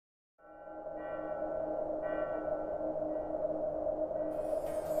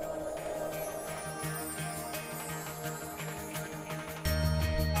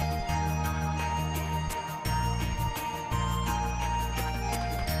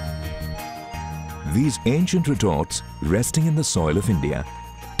These ancient retorts, resting in the soil of India,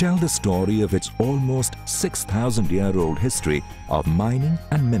 tell the story of its almost 6,000-year-old history of mining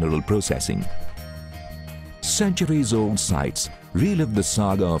and mineral processing. Centuries-old sites relive the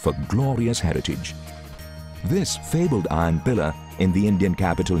saga of a glorious heritage. This fabled iron pillar in the Indian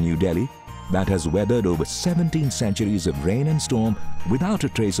capital New Delhi, that has weathered over 17 centuries of rain and storm without a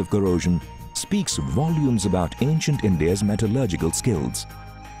trace of corrosion, speaks volumes about ancient India's metallurgical skills,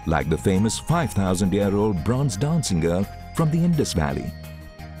 like the famous 5,000-year-old bronze dancing girl from the Indus Valley,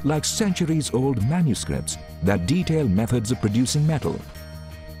 like centuries-old manuscripts that detail methods of producing metal,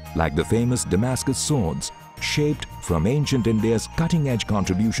 like the famous Damascus swords shaped from ancient India's cutting-edge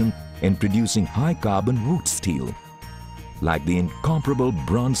contribution in producing high-carbon root steel, like the incomparable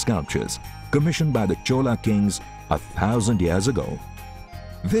bronze sculptures commissioned by the Chola kings 1,000 years ago.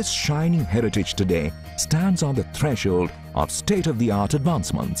 This shining heritage today stands on the threshold of state-of-the-art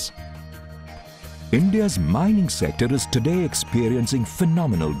advancements. India's mining sector is today experiencing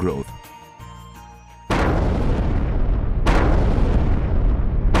phenomenal growth.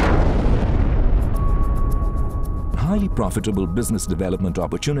 Highly profitable business development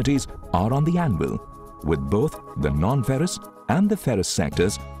opportunities are on the anvil, with both the non-ferrous and the ferrous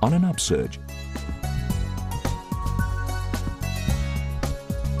sectors on an upsurge.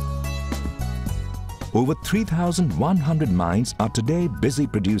 Over 3,100 mines are today busy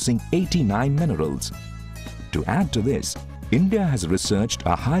producing 89 minerals. To add to this, India has researched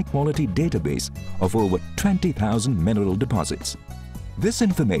a high-quality database of over 20,000 mineral deposits. This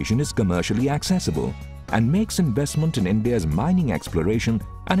information is commercially accessible and makes investment in India's mining exploration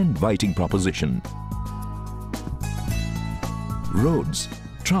an inviting proposition. Roads,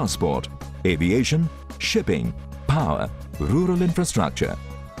 transport, aviation, shipping, power, rural infrastructure.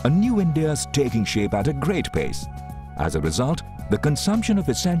 A new India is taking shape at a great pace. As a result, the consumption of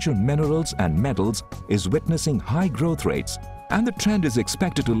essential minerals and metals is witnessing high growth rates, and the trend is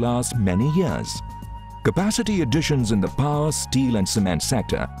expected to last many years. Capacity additions in the power, steel and cement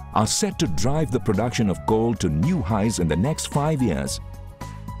sector are set to drive the production of coal to new highs in the next 5 years.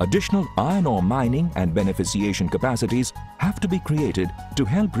 Additional iron ore mining and beneficiation capacities have to be created to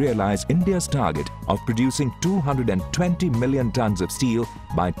help realize India's target of producing 220 million tons of steel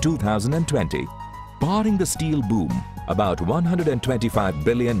by 2020. Powering the steel boom, about $125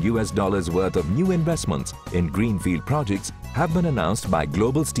 billion worth of new investments in greenfield projects have been announced by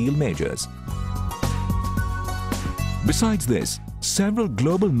global steel majors. Besides this, several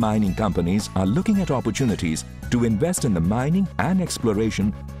global mining companies are looking at opportunities to invest in the mining and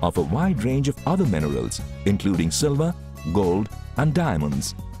exploration of a wide range of other minerals, including silver, gold, and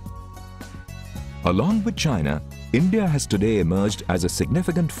diamonds. Along with China, India has today emerged as a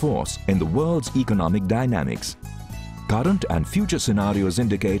significant force in the world's economic dynamics. Current and future scenarios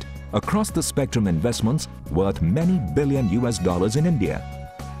indicate across-the-spectrum investments worth many billion in India.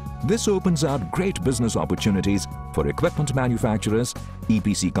 This opens out great business opportunities for equipment manufacturers,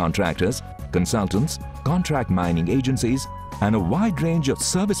 EPC contractors, consultants, contract mining agencies, and a wide range of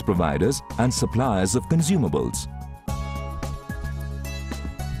service providers and suppliers of consumables.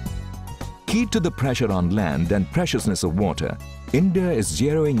 Keyed to the pressure on land and preciousness of water, India is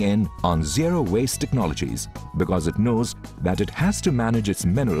zeroing in on zero-waste technologies because it knows that it has to manage its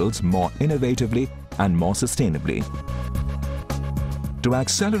minerals more innovatively and more sustainably. To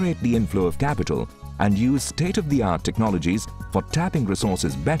accelerate the inflow of capital and use state-of-the-art technologies for tapping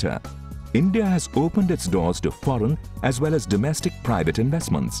resources better, India has opened its doors to foreign as well as domestic private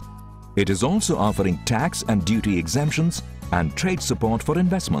investments. It is also offering tax and duty exemptions and trade support for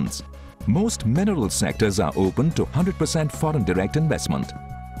investments. Most mineral sectors are open to 100% foreign direct investment.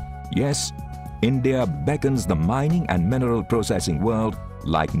 Yes, India beckons the mining and mineral processing world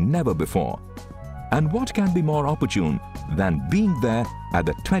like never before. And what can be more opportune than being there at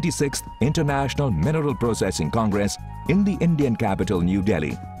the 26th International Mineral Processing Congress in the Indian capital New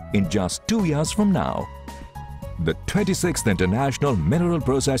Delhi in just 2 years from now? The 26th International Mineral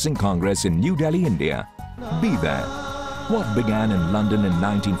Processing Congress in New Delhi, India. Be there. What began in London in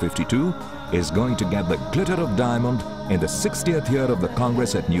 1952 is going to get the glitter of diamond in the 60th year of the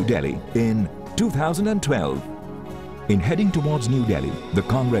Congress at New Delhi in 2012. In heading towards New Delhi, the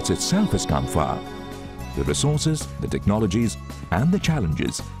Congress itself has come far. The resources, the technologies, and the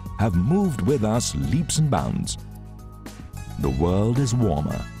challenges have moved with us leaps and bounds. The world is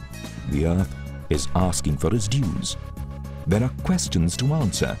warmer. The earth is asking for its dues. There are questions to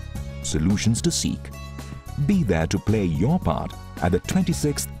answer, solutions to seek. Be there to play your part at the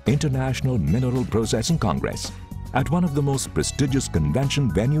 26th International Mineral Processing Congress at one of the most prestigious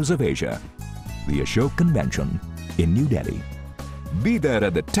convention venues of Asia, the Ashok Convention in New Delhi. Be there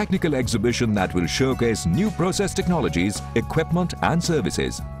at the technical exhibition that will showcase new process technologies, equipment and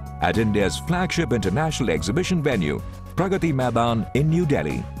services at India's flagship international exhibition venue, Pragati Maidan in New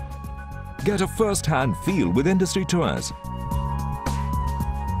Delhi. Get a first-hand feel with industry tours.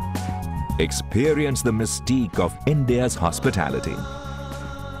 Experience the mystique of India's hospitality.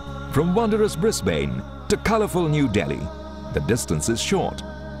 From wondrous Brisbane to colourful New Delhi, the distance is short,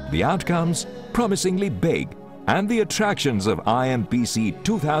 the outcomes promisingly big, and the attractions of IMPC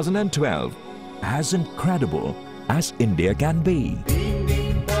 2012 as incredible as India can be.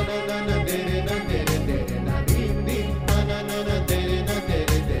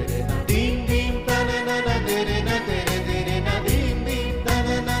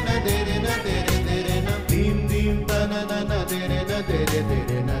 Na